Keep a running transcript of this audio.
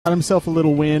got himself a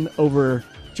little win over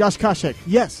Josh Koscheck.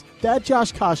 Yes, that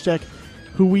Josh Koscheck,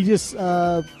 who we just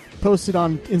posted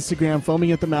on Instagram,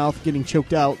 foaming at the mouth, getting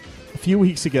choked out a few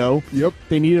weeks ago. Yep.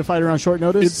 They needed a fighter on short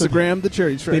notice. Instagram the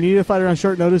cherry strike. They needed a fighter on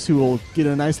short notice who will get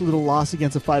a nice little loss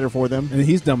against a fighter for them. And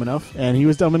he's dumb enough. And he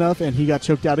was dumb enough, and he got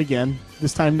choked out again.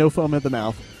 This time, no foam at the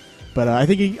mouth. But I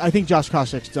think Josh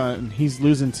Koscheck's done. He's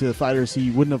losing to fighters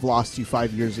he wouldn't have lost to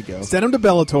 5 years ago. Send him to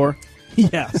Bellator.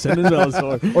 Yeah, send him to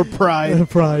Bellator. Or Pride.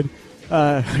 Pride.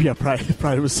 Yeah,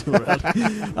 Pride was still around.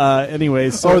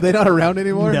 Anyways. So, are they not around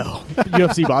anymore? No.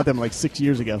 UFC bought them like 6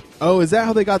 years ago. Oh, is that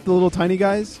how they got the little tiny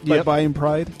guys? By buying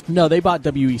Pride? No, they bought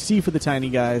WEC for the tiny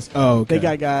guys. Oh, okay. They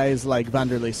got guys like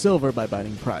Vanderlei Silva by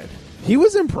buying Pride. He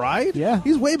was in Pride? Yeah.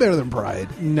 He's way better than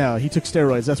Pride. No, he took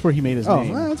steroids. That's where he made his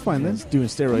name. Oh, that's fine then. He's doing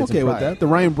steroids. I'm okay with that. The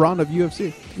Ryan Braun of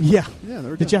UFC. Yeah. Yeah,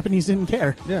 the Japanese didn't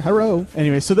care. Yeah, hello.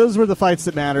 Anyway, so those were the fights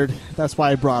that mattered. That's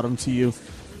why I brought them to you.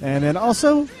 And then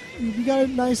also, we got a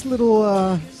nice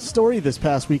little story this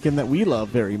past weekend that we love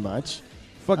very much.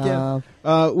 Fuck yeah.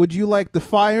 Would you like the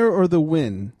fire or the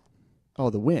win? Oh,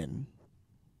 the win.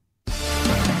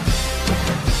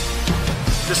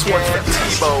 This one's for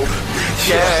Tebow.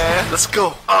 Yeah, let's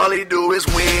go. All he do is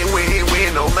win, win,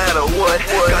 win, no matter what.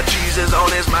 Got Jesus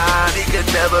on his mind, he can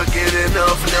never get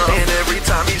enough. And every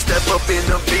time he step up in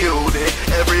the building,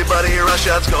 everybody hear our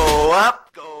shots go up,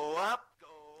 go up, go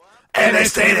up. And they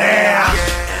stay there.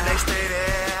 And they stay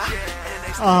there.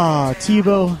 Ah,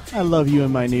 Tebow, I love you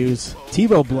in my news.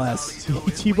 Tebow bless.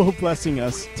 Tebow blessing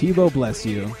us. Tebow bless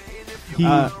you.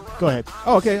 Go ahead.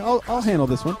 Oh, okay, I'll handle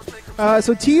this one.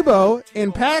 So Tebow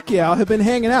and Pacquiao have been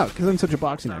hanging out because I'm such a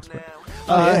boxing expert.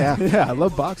 Yeah, I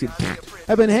love boxing.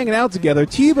 Have been hanging out together.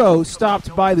 Tebow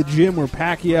stopped by the gym where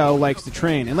Pacquiao likes to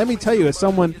train, and let me tell you, as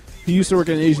someone who used to work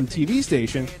at an Asian TV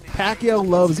station, Pacquiao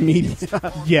loves media.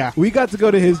 Yeah. We got to go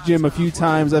to his gym a few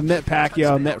times. I've met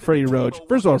Pacquiao, met Freddie Roach.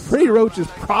 First of all, Freddie Roach is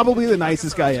probably the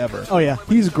nicest guy ever. Oh, yeah.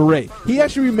 He's great. He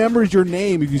actually remembers your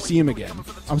name if you see him again.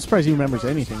 I'm surprised he remembers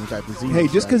anything with that disease. Hey,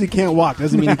 just because he can't walk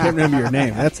doesn't mean he can't remember your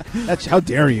name. That's how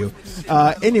dare you.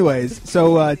 Anyways,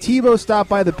 so Tebow stopped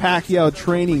by the Pacquiao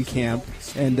training camp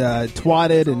and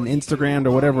twatted and Instagrammed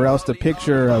or whatever else the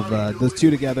picture of those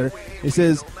two together. It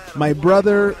says, my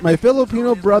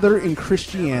Filipino brother in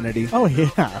Christianity. Oh,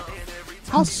 yeah.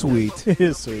 How sweet. It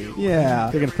is sweet. Yeah.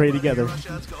 They're going to pray together.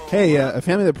 Hey, a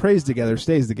family that prays together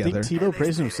stays together. Think Tebow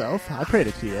prays himself? I pray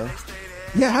to Tebow.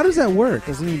 Yeah, how does that work?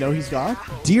 Doesn't he know he's God?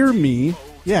 Dear me.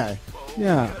 Yeah.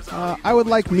 Yeah. I would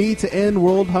like me to end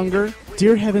world hunger.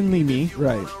 Dear heavenly me.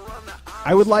 Right.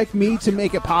 I would like me to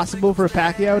make it possible for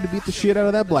Pacquiao to beat the shit out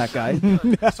of that black guy.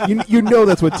 you know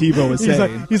that's what Tebow was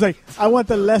saying. He's like, I want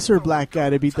the lesser black guy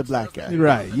to beat the black guy.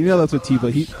 Right. You know that's what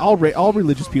Tebow... All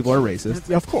religious people are racist.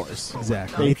 Of course.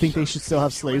 Exactly. They think they should still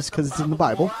have slaves because it's in the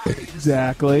Bible.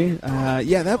 Exactly.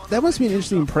 Yeah, that must be an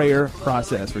interesting prayer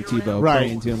process for Tebow,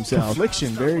 praying to himself. Affliction,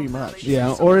 very much.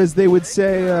 Yeah, or as they would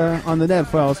say on the net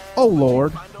files, oh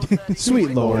Lord, sweet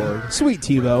Lord, sweet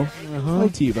Tebow, oh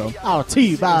Tebow, oh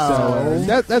Tebow. So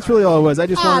that's really all it was. I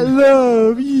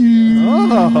love you.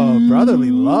 Oh, brotherly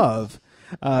love.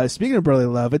 Speaking of brotherly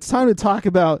love, it's time to talk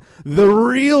about the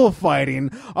real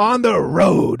fighting on the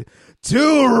road to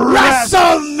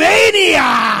WrestleMania.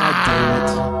 God damn it.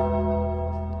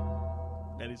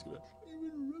 That is good.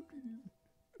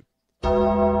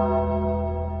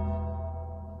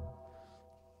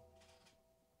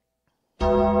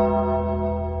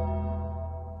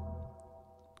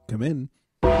 Come in.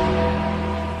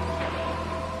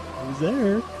 Who's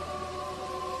there?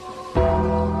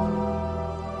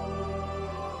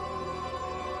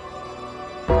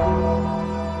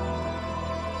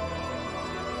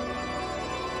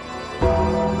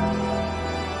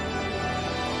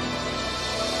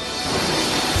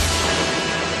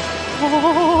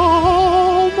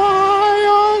 Oh, my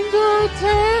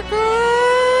Undertaker!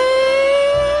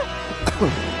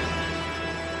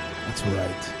 That's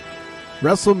right.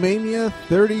 WrestleMania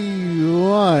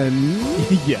 31.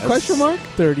 Yes. Question mark?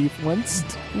 31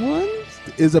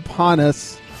 is upon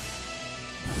us.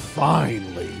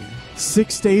 Finally.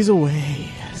 6 days away.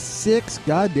 6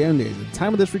 goddamn days. At the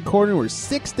time of this recording, we're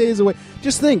 6 days away.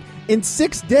 Just think, in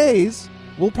 6 days,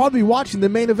 we'll probably be watching the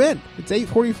main event. It's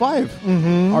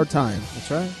 8:45 our time.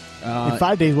 That's right. In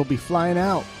 5 days, we'll be flying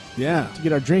out. Yeah. To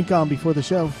get our drink on before the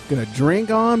show. Gonna drink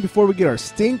on before we get our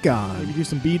stink on. Maybe do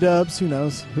some B-dubs. Who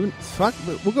knows? Fuck.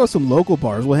 We'll go to some local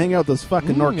bars. We'll hang out with those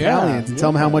fucking Norcalians and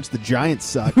tell them how much the Giants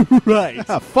suck. Right.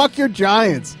 Fuck your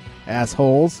Giants,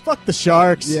 assholes. Fuck the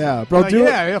Sharks. Yeah. But I'll do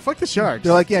it. Fuck the Sharks.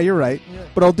 They're like, yeah, you're right. Yeah.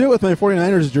 But I'll do it with my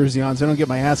 49ers jersey on so I don't get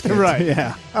my ass kicked. Right.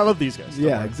 Yeah. I love these guys.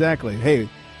 Yeah, exactly. Hey,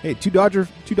 two Dodger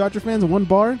fans in one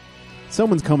bar?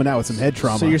 Someone's coming out with some head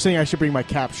trauma. So you're saying I should bring my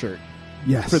Cap shirt?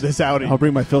 Yes. For this outing. I'll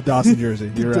bring my Phil Dawson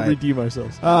jersey. You're to right. redeem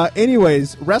ourselves.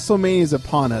 Anyways, WrestleMania is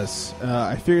upon us.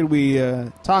 I figured we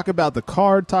talk about the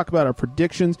card, talk about our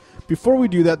predictions. Before we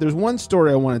do that, there's one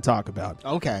story I want to talk about.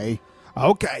 Okay.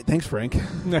 Thanks, Frank.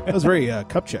 That was very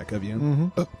cup check of you.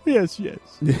 Mm-hmm. Yes.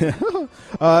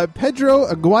 Yeah. Pedro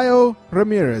Aguayo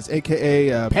Ramirez,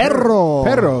 a.k.a. Perro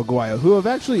Aguayo, who I've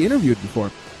actually interviewed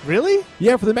before. Really?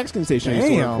 Yeah, for the Mexican station I used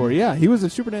to work for. Yeah, he was a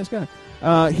super nice guy.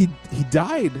 He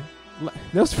died.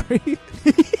 That was very...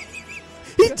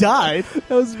 He died?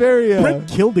 That was very... Brett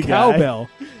killed a cowbell.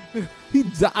 He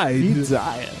died. He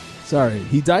died. Sorry.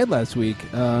 He died last week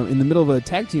in the middle of a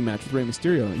tag team match with Rey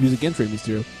Mysterio. He was against Rey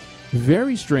Mysterio.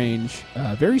 Very strange,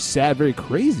 very sad, very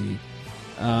crazy.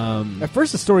 At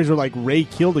first the stories were like Ray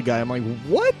killed a guy. I'm like,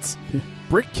 what?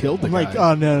 Brick killed the guy. I'm like,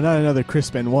 oh no, not another Chris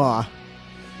Benoit.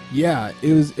 Yeah,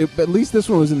 it was. At least this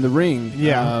one was in the ring.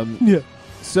 Yeah.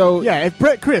 So yeah,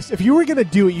 if you were gonna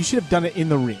do it, you should have done it in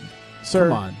the ring, sir.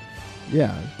 Come on.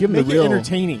 Yeah, give him Make the real it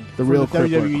entertaining. The real for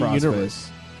the WWE crossface. universe.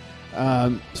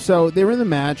 So they were in the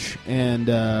match, and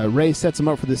Ray sets him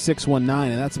up for the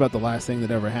 619, and that's about the last thing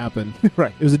that ever happened.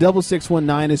 Right. It was a double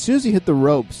 619. As soon as he hit the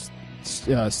ropes,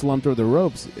 slumped over the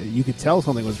ropes, you could tell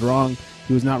something was wrong.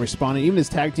 He was not responding. Even his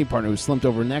tag team partner, who was slumped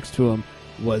over next to him,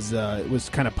 was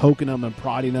kind of poking him and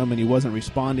prodding him, and he wasn't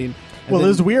responding. And well, it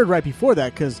was weird right before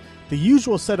that, because the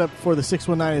usual setup for the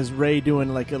 619 is Ray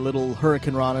doing like a little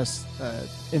Hurricane Rana,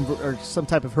 or some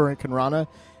type of Hurricane Rana,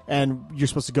 and you're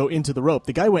supposed to go into the rope.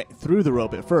 The guy went through the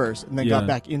rope at first, and then got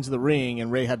back into the ring, and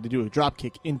Ray had to do a drop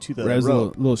kick into the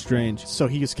rope. A little strange. So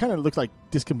he just kind of looked like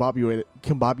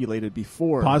discombobulated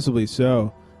before. Possibly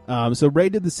so. So Ray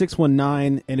did the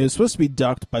 619, and it was supposed to be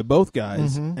ducked by both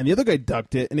guys, and the other guy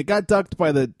ducked it, and it got ducked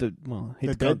by the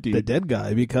dead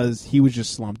guy because he was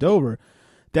just slumped over.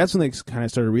 That's when they kind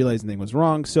of started realizing thing was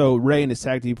wrong. So Ray and his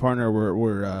tag team partner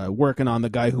were working on the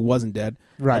guy who wasn't dead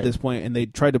at this point, and they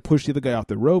tried to push the other guy off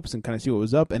the ropes and kind of see what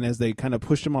was up. And as they kind of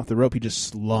pushed him off the rope, he just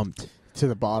slumped to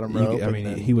the bottom rope.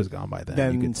 He was gone by then.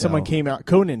 Then someone came out.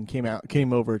 Conan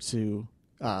came over to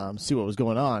see what was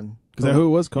going on. Is that who it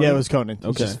was? Conan? Yeah, it was Conan.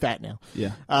 He's just fat now.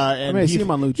 Yeah. And I see him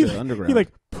on Lucha Underground. He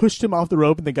pushed him off the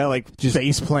rope, and the guy just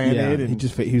face planted. Yeah, and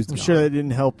he was I'm sure that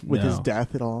didn't help with his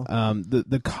death at all.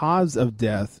 The cause of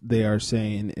death, they are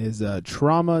saying, is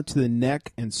trauma to the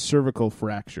neck and cervical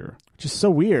fracture. Just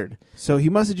so weird. So he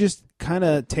must have just kind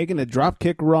of taken a drop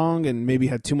kick wrong and maybe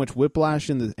had too much whiplash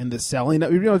in the selling.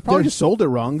 Probably just sold it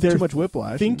wrong. Too much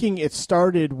whiplash. Thinking it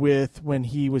started with when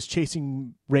he was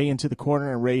chasing Ray into the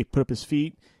corner and Ray put up his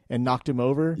feet and knocked him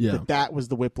over. Yeah. That was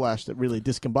the whiplash that really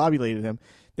discombobulated him.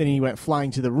 Then he went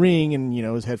flying to the ring, and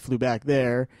his head flew back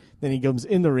there. Then he comes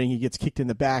in the ring, he gets kicked in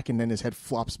the back, and then his head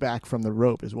flops back from the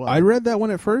rope as well. I read that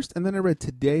one at first, and then I read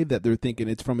today that they're thinking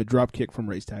it's from a drop kick from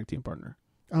Ray's tag team partner.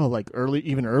 Oh, like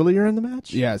even earlier in the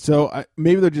match? Yeah, so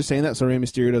maybe they're just saying that so Rey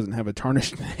Mysterio doesn't have a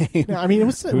tarnished name. Yeah, I mean, it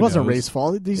wasn't Ray's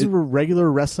fault. These were regular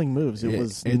wrestling moves. It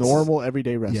was normal,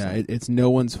 everyday wrestling. Yeah, it's no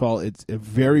one's fault. It's a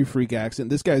very freak accident.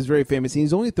 This guy is very famous.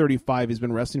 He's only 35. He's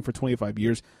been wrestling for 25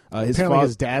 years. Apparently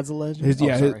his dad's a legend?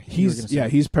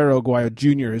 He's Perro Aguayo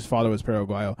Jr. His father was Perro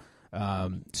Aguayo.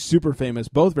 Super famous,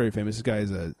 both very famous. This guy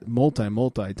is a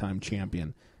multi-time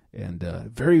champion. And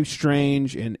very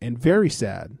strange and very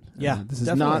sad. Yeah, this is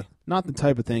definitely not the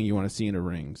type of thing you want to see in a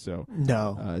ring. So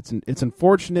no, it's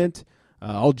unfortunate.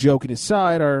 All joking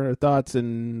aside, our thoughts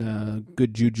and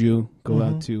good juju go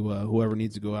out to whoever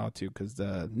needs to go out to, because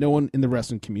no one in the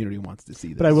wrestling community wants to see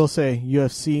this. But I will say,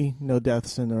 UFC, no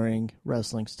deaths in the ring.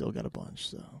 Wrestling still got a bunch.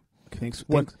 So thanks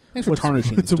for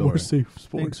tarnishing the story. It's a more safe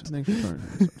sport. Thanks for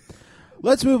tarnishing.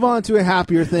 Let's move on to a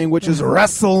happier thing, which is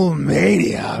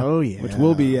Wrestlemania. Oh, yeah. Which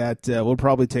we'll be at. We'll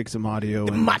probably take some audio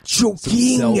and Macho some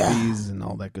King selfies and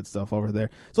all that good stuff over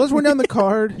there. So let's run down the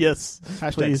card. Yes.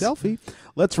 Hashtag selfie.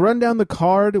 Let's run down the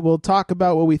card. We'll talk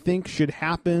about what we think should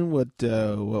happen, what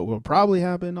will probably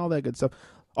happen, all that good stuff.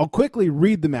 I'll quickly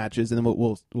read the matches, and then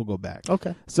we'll go back.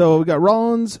 Okay. So we got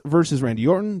Rollins versus Randy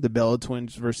Orton, the Bella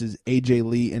Twins versus AJ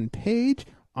Lee and Paige,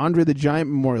 Andre the Giant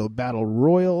Memorial Battle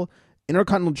Royal,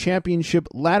 Intercontinental Championship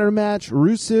ladder match,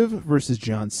 Rusev versus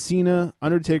John Cena,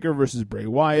 Undertaker versus Bray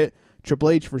Wyatt,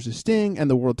 Triple H versus Sting, and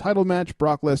the world title match,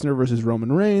 Brock Lesnar versus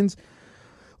Roman Reigns.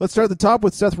 Let's start at the top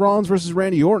with Seth Rollins versus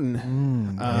Randy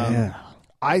Orton.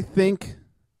 I think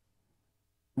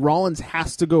Rollins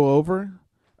has to go over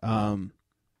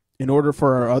in order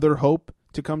for our other hope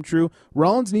to come true.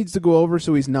 Rollins needs to go over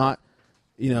so he's not,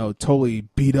 totally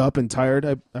beat up and tired,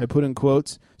 I put in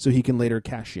quotes, so he can later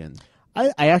cash in.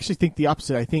 I actually think the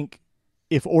opposite. I think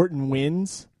if Orton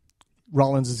wins,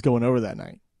 Rollins is going over that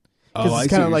night. Because I see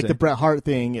it's kind what of you're like the saying. Bret Hart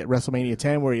thing at WrestleMania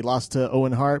 10 where he lost to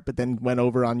Owen Hart but then went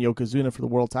over on Yokozuna for the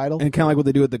world title. And kind of like what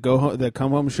they do at the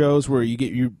come home shows where you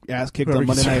get your ass kicked on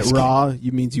Monday Night Raw.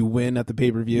 You means you win at the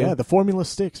pay-per-view. Yeah, the formula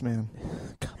sticks, man.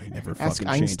 God, they never Ask fucking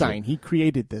Einstein. change He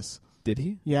created this. it. Did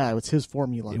he? Yeah, it's his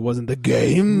formula. It wasn't the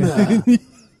game.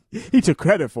 He took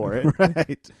credit for it.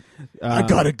 Right. I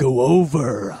gotta go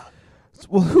over.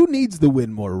 Well, who needs the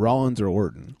win more, Rollins or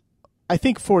Orton? I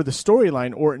think for the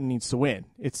storyline, Orton needs to win.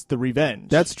 It's the revenge.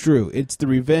 That's true. It's the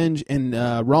revenge, and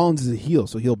Rollins is a heel,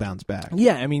 so he'll bounce back.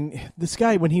 Yeah, I mean, this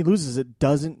guy, when he loses, it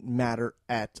doesn't matter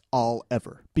at all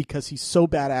ever because he's so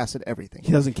badass at everything.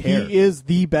 He doesn't care. He is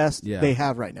the best Yeah. they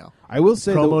have right now. I will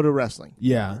say Promo to wrestling.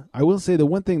 Yeah, I will say the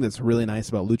one thing that's really nice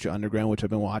about Lucha Underground, which I've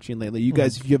been watching lately, you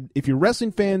guys, if you're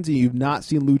wrestling fans and you've not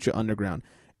seen Lucha Underground,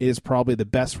 it is probably the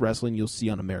best wrestling you'll see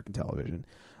on American television.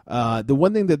 The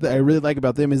one thing that I really like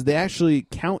about them is they actually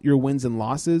count your wins and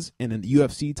losses in an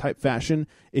UFC type fashion.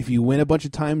 If you win a bunch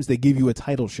of times, they give you a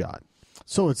title shot.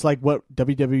 So it's like what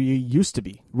WWE used to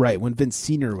be. Right, when Vince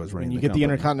Senior was running When you the get the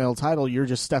company. Intercontinental title, you're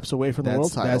just steps away from the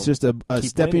world title. That's just a Keep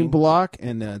stepping winning. block,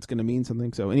 and it's going to mean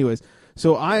something. So anyways,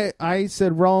 so I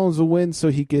said Rollins will win so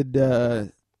he could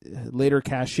later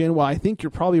cash in. Well, I think you're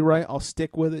probably right. I'll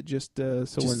stick with it just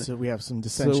so we have some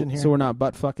dissension here. so we're not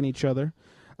butt fucking each other.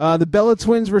 The Bella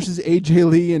Twins versus AJ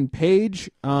Lee and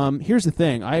Paige. Here's the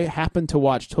thing. I happened to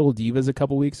watch Total Divas a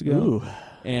couple weeks ago. Ooh.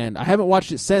 And I haven't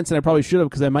watched it since, and I probably should have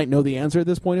because I might know the answer at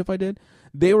this point if I did.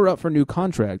 They were up for a new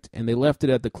contract, and they left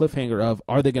it at the cliffhanger of,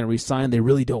 are they going to resign? They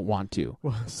really don't want to.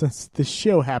 Well, since the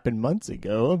show happened months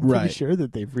ago, I'm pretty sure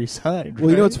that they've resigned. Well,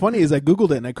 you know what's funny is I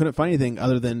Googled it, and I couldn't find anything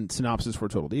other than synopsis for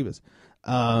Total Divas.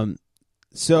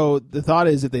 So the thought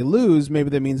is if they lose,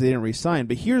 maybe that means they didn't resign.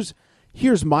 But here's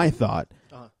my thought.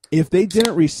 If they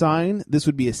didn't resign, this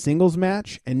would be a singles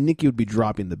match, and Nikki would be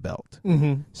dropping the belt.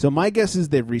 Mm-hmm. So my guess is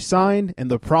they've resigned, and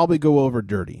they'll probably go over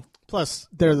dirty. Plus,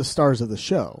 they're the stars of the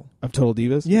show. Of Total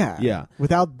Divas? Yeah. Yeah.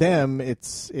 Without them,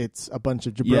 it's a bunch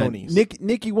of Yeah. jabronis.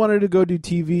 Nikki wanted to go do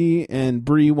TV, and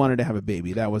Brie wanted to have a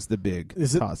baby. That was the big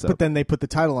toss-up. But then they put the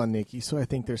title on Nikki, so I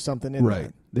think there's something in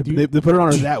right. that. They put it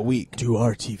on her that week. Do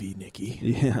our TV, Nikki.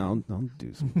 Yeah, I'll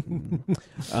do something.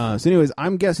 So anyways,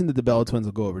 I'm guessing that the Bella Twins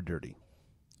will go over dirty.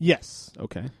 Yes.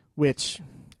 Okay. Which,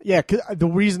 yeah, 'cause the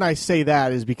reason I say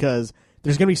that is because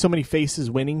there's going to be so many faces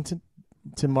winning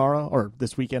tomorrow, or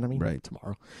this weekend, I mean. Right.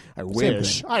 Tomorrow. I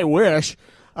Same wish.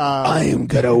 I am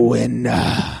going to win.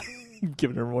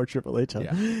 Giving her more Triple H. Huh?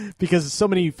 Yeah. Because so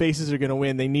many faces are going to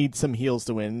win, they need some heels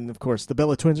to win. And of course, the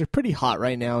Bella Twins are pretty hot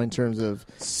right now in terms of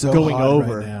going hot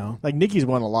over. right now. Like, Nikki's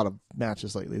won a lot of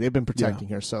matches lately. They've been protecting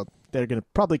her, so they're going to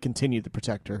probably continue to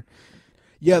protect her.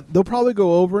 Yeah, they'll probably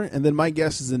go over, and then my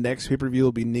guess is the next pay-per-view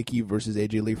will be Nikki versus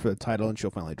AJ Lee for the title, and she'll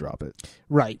finally drop it.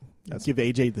 Right. Give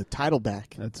AJ the title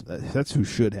back. That's who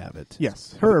should have it.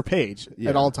 Yes, her or Paige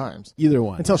at all times. Either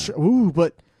one.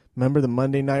 But remember the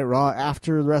Monday Night Raw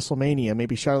after WrestleMania?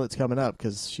 Maybe Charlotte's coming up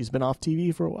because she's been off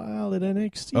TV for a while at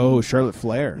NXT. Oh, Charlotte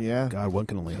Flair. Yeah. God, one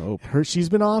can only hope. She's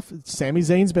been off. Sami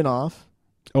Zayn's been off.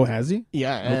 Oh, has he?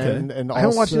 Yeah. Okay. And I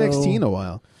haven't watched also- NXT in a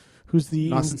while. Who's the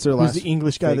Not since their last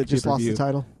English guy fake that just lost the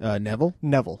pay-per-view. title? Neville.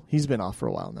 Neville. He's been off for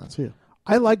a while now too.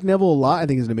 I like Neville a lot. I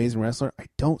think he's an amazing wrestler. I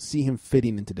don't see him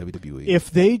fitting into WWE.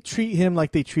 If they treat him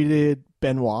like they treated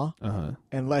Benoit Uh-huh.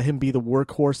 and let him be the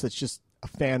workhorse that's just a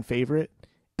fan favorite,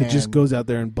 It just and goes out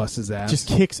there and busts his ass. just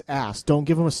kicks ass. Don't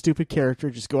give him a stupid character.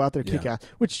 Just go out there, kick Yeah. ass.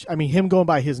 Which, I mean, him going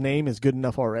by his name is good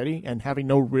enough already, and having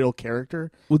no real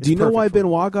character. Well, do you know why Ben?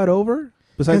 Benoit got over?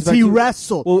 Because the fact he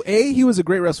wrestled. Well, A, he was a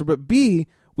great wrestler, but B,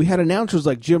 we had announcers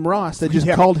like Jim Ross that just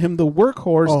Yeah. called him the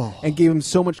workhorse Oh. and gave him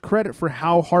so much credit for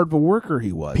how hard of a worker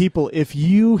he was. People, if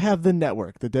you have the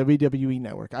network, the WWE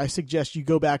network, I suggest you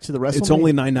go back to the WrestleMania. It's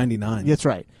only $9.99. That's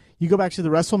right. You go back to the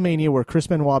WrestleMania where Chris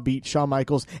Benoit beat Shawn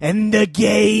Michaels, and the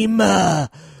game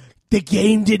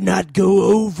did not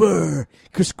go over.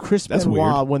 Because Chris That's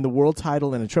Benoit weird. won the world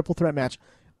title in a triple threat match,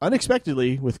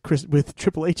 unexpectedly with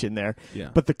Triple H in there. Yeah.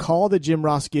 But the call that Jim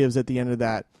Ross gives at the end of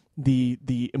that, the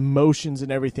emotions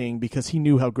and everything, because he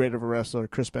knew how great of a wrestler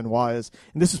Chris Benoit is,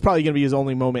 and this is probably going to be his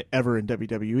only moment ever in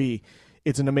WWE.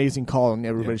 It's an amazing call, and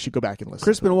everybody should go back and listen.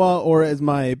 Chris Benoit, or as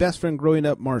my best friend growing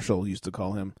up, Marshall, used to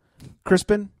call him,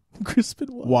 Crispin? Chris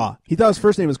Benoit. Wah. He thought his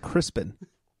first name was Crispin.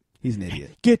 He's an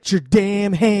idiot. Get your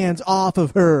damn hands off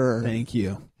of her. Thank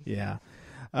you. Yeah.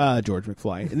 George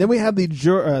McFly. And then we have the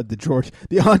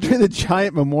Andre the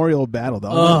Giant Memorial Battle.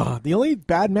 The only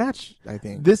bad match, I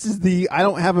think. This is I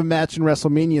don't have a match in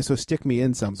WrestleMania, so stick me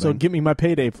in something. So give me my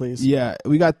payday, please. Yeah,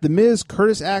 we got The Miz,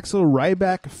 Curtis Axel,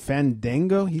 Ryback,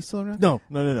 Fandango. He's still around? No.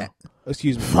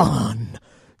 Excuse me. Fun.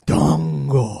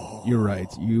 Dongo. You're right.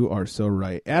 You are so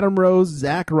right. Adam Rose,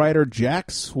 Zack Ryder,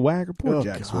 Jack Swagger. Poor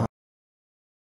Jack Swagger.